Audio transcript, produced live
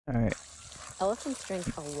Alright. Elephants drink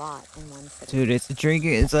a lot in one sitting. Dude, it's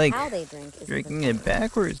drinking. It's like how they drink is drinking it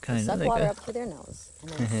backwards, they kind of. suck Like water a, up through their nose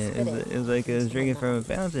and then spit it was like I was into their drinking from a mouth.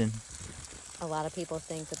 fountain. A lot of people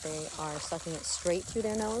think that they are sucking it straight through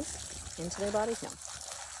their nose into their bodies. No,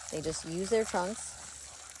 they just use their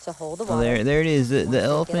trunks to hold the water. Oh, there it is. The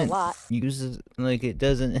elephant lot uses like it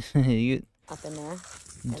doesn't. You up in there.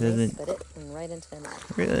 And doesn't. they spit it and right into their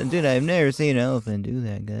mouth. Really, dude, I've never seen an elephant do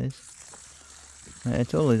that, guys. I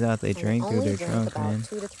totally thought they drank through their trunk, about man.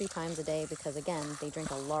 2 to 3 times a day because again, they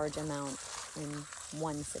drink a large amount in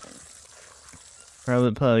one sitting.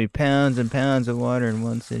 Probably pounds and pounds of water in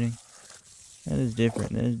one sitting. That is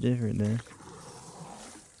different. That is different, then.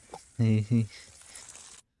 The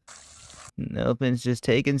elephant's just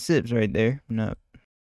taking sips right there. Not